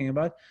was talking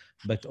about,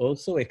 but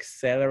also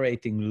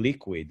accelerating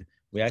Liquid.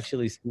 We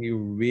actually see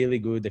really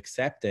good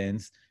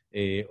acceptance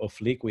of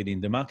Liquid in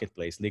the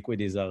marketplace.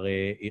 Liquid is our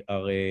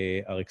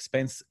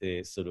expense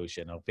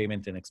solution, our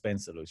payment and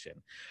expense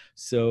solution.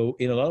 So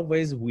in a lot of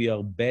ways, we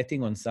are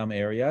betting on some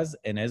areas,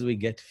 and as we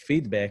get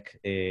feedback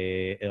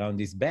around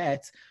these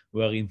bets,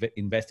 we are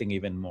investing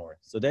even more.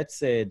 So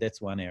that's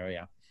one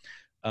area.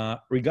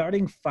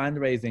 Regarding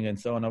fundraising and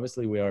so on,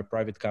 obviously we are a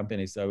private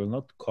company, so I will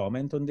not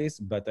comment on this,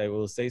 but I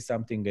will say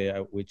something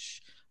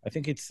which I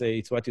think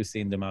it's what you see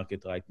in the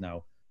market right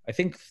now. I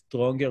think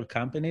stronger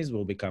companies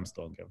will become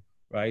stronger,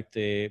 right?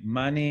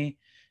 Money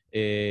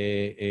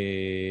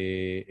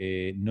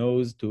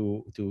knows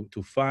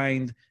to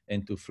find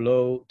and to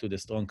flow to the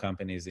strong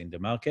companies in the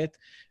market.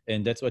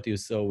 And that's what you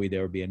saw with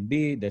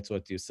Airbnb. That's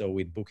what you saw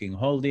with Booking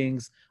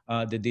Holdings.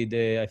 They did,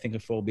 I think, a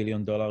 $4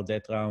 billion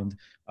debt round.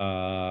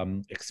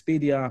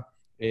 Expedia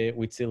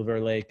with Silver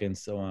Lake and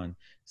so on.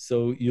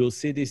 So you'll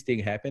see this thing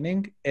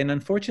happening. And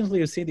unfortunately,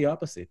 you'll see the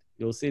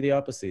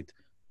opposite.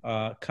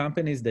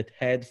 Companies that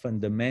had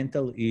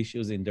fundamental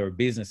issues in their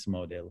business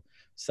model,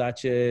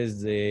 such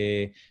as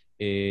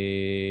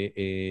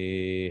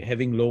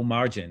having low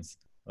margins,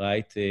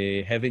 right?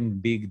 Having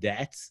big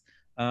debts,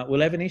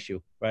 will have an issue,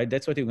 right?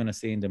 That's what you're going to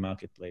see in the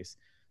marketplace.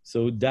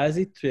 So does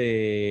it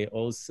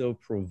also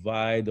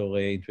provide or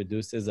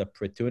introduces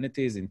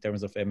opportunities in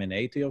terms of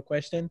M&A to your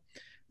question?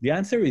 The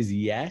answer is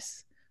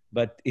yes,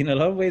 but in a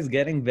lot of ways,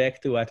 getting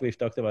back to what we've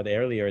talked about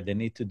earlier, the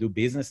need to do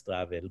business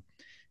travel,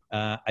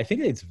 I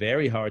think it's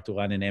very hard to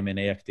run an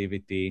M&A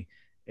activity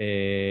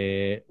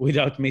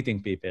without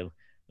meeting people,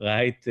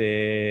 right?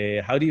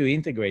 How do you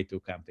integrate two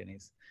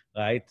companies,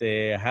 right?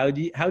 How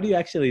do you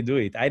actually do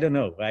it? I don't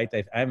know, right?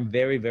 I'm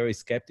very, very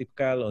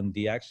skeptical on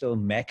the actual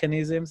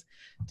mechanisms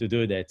to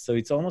do that. So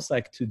it's almost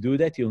like to do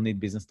that, you'll need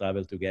business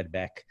travel to get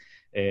back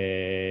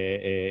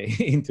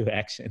into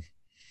action.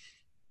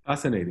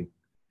 Fascinating.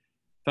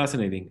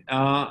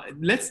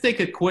 Let's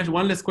take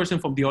one last question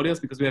from the audience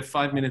because we have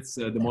 5 minutes,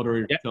 the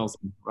moderator tells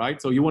me, right?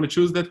 So you want to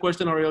choose that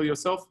question, Ariel,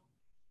 yourself?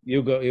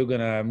 I'm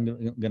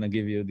gonna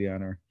give you the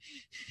honor.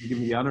 You give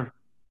me the honor?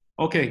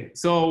 Okay,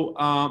 so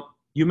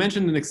you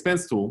mentioned an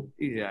expense tool.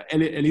 Yeah,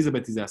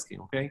 Elizabeth is asking,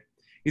 okay?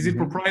 Is it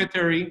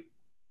proprietary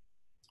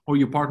or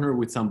you partner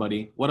with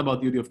somebody? What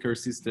about duty of care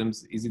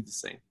systems? Is it the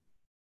same?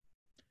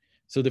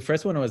 So the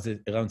first one was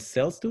around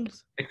sales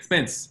tools?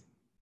 Expense.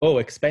 Oh,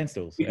 expense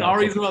tools. In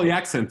our Israeli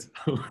accent.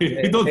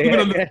 We don't even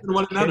understand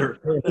one another.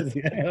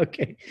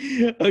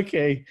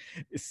 Okay.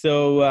 So,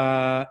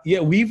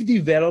 we've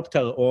developed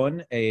our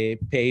own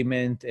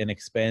payment and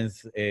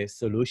expense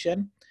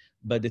solution,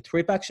 but the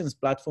TripActions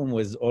platform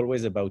was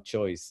always about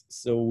choice.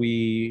 So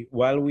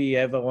while we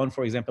have our own,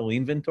 for example,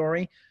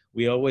 inventory,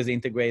 we always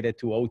integrate it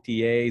to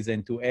OTAs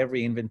and to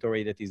every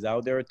inventory that is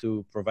out there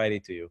to provide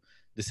it to you.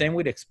 The same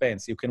with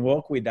expense. You can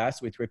work with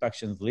us with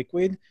TripActions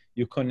Liquid.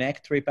 You can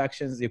connect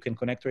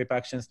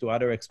TripActions to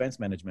other expense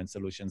management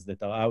solutions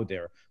that are out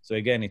there. So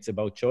again, it's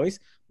about choice,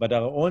 but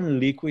our own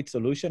Liquid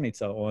solution,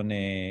 it's our own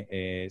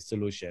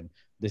solution.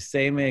 The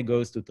same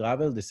goes to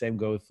travel. The same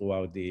goes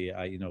throughout the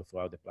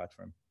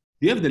platform.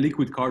 Do you have the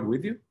Liquid card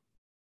with you?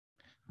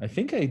 I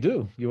think I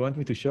do. You want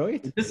me to show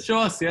it? Just show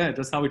us,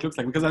 just how it looks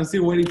like, because I'm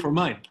still waiting for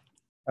mine.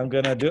 I'm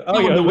gonna do. Oh,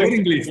 you're on the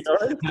waiting list.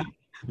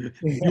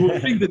 You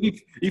would think that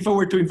if I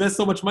were to invest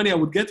so much money, I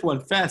would get one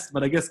fast,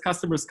 but I guess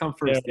customers come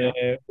first,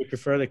 yeah? We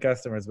prefer the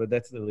customers, but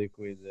that's the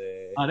liquid.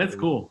 That's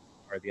cool.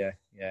 Part, yeah,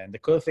 yeah. And the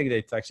cool thing that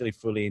it's actually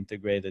fully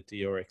integrated to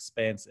your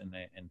expense and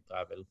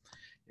travel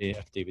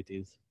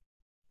activities.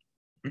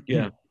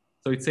 Yeah.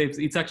 So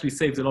it actually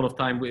saves a lot of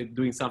time with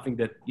doing something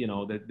that, you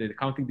know, that the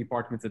accounting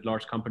departments at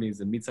large companies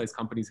and mid-sized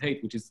companies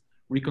hate, which is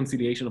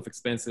reconciliation of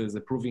expenses,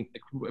 approving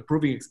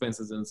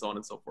expenses, and so on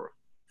and so forth.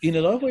 In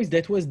a lot of ways,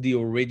 that was the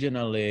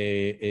original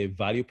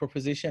value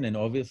proposition, and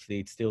obviously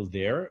it's still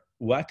there.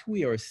 What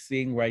we are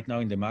seeing right now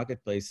in the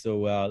marketplace, so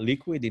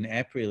Liquid in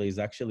April is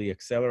actually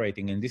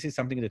accelerating, and this is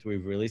something that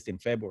we've released in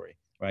February,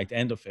 right?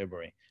 End of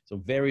February. So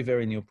very,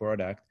 very new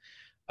product.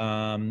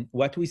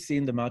 What we see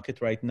in the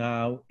market right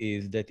now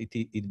is that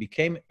it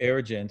became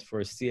urgent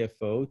for a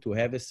CFO to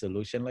have a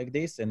solution like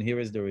this, and here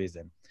is the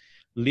reason.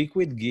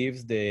 Liquid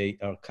gives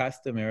our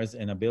customers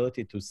an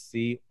ability to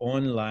see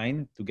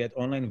online, to get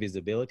online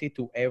visibility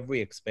to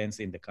every expense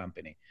in the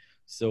company.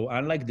 So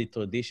unlike the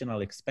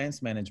traditional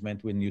expense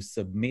management, when you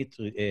submit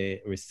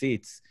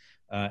receipts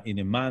in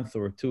a month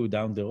or two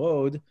down the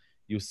road,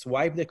 you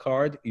swipe the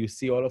card, you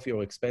see all of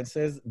your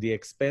expenses, the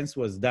expense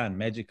was done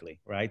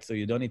magically, right? So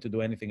you don't need to do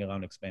anything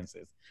around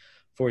expenses.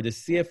 For the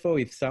CFO,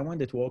 if someone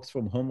that works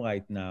from home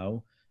right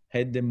now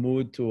had the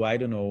mood to, I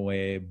don't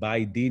know,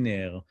 buy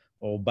dinner,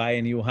 or buy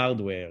a new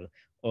hardware,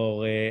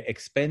 or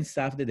expense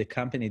stuff that the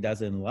company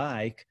doesn't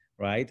like,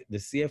 right? The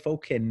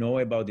CFO can know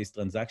about this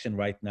transaction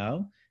right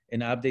now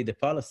and update the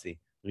policy,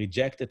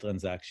 reject the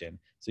transaction.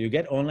 So you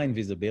get online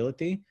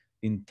visibility.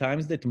 In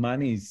times that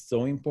money is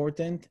so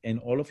important and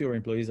all of your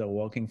employees are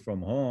working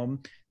from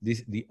home,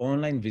 the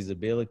online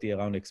visibility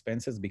around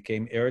expenses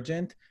became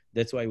urgent.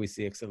 That's why we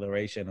see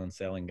acceleration on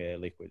selling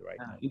Liquid right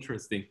now.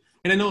 Interesting.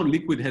 And I know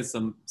Liquid has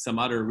some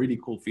other really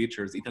cool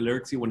features. It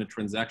alerts you when a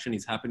transaction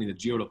is happening at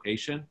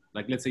geolocation.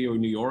 Like let's say you're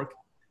in New York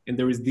and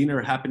there is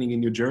dinner happening in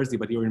New Jersey,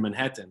 but you're in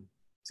Manhattan.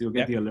 So you'll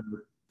get the alert.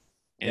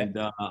 And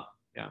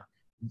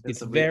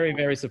it's very,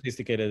 very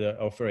sophisticated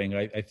offering.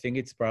 I think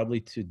it's probably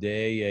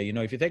today, you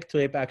know, if you take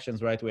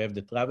TripActions, right, we have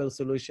the travel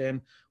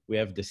solution, we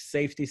have the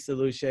safety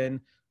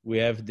solution, we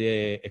have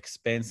the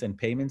expense and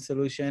payment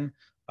solution.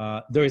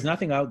 There is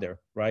nothing out there,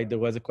 right? There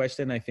was a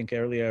question, I think,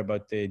 earlier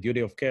about the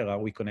duty of care. Are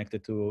we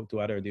connected to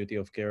other duty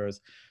of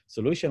care's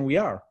solution? We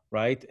are,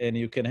 right? And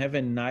you can have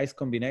a nice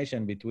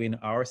combination between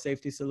our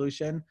safety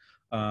solution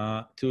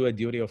to a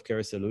duty of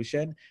care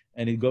solution,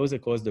 and it goes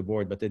across the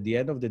board. But at the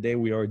end of the day,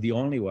 we are the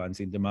only ones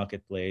in the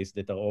marketplace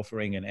that are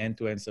offering an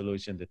end-to-end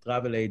solution, the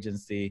travel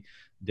agency,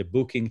 the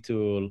booking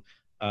tool,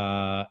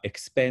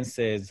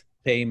 expenses,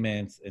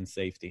 payments, and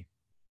safety.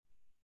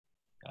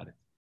 Got it.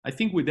 I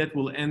think with that,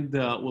 we'll end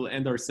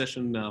our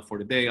session for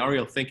the day.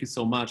 Ariel, thank you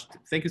so much.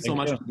 Thank you so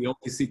much to the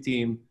OTC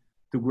team,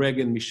 to Greg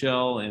and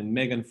Michelle and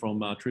Megan from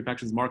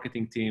TripActions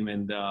marketing team,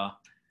 and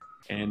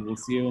we'll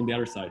see you on the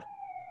other side.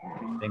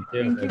 Thank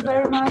you. Thank you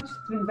very much.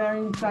 It's been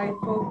very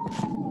insightful.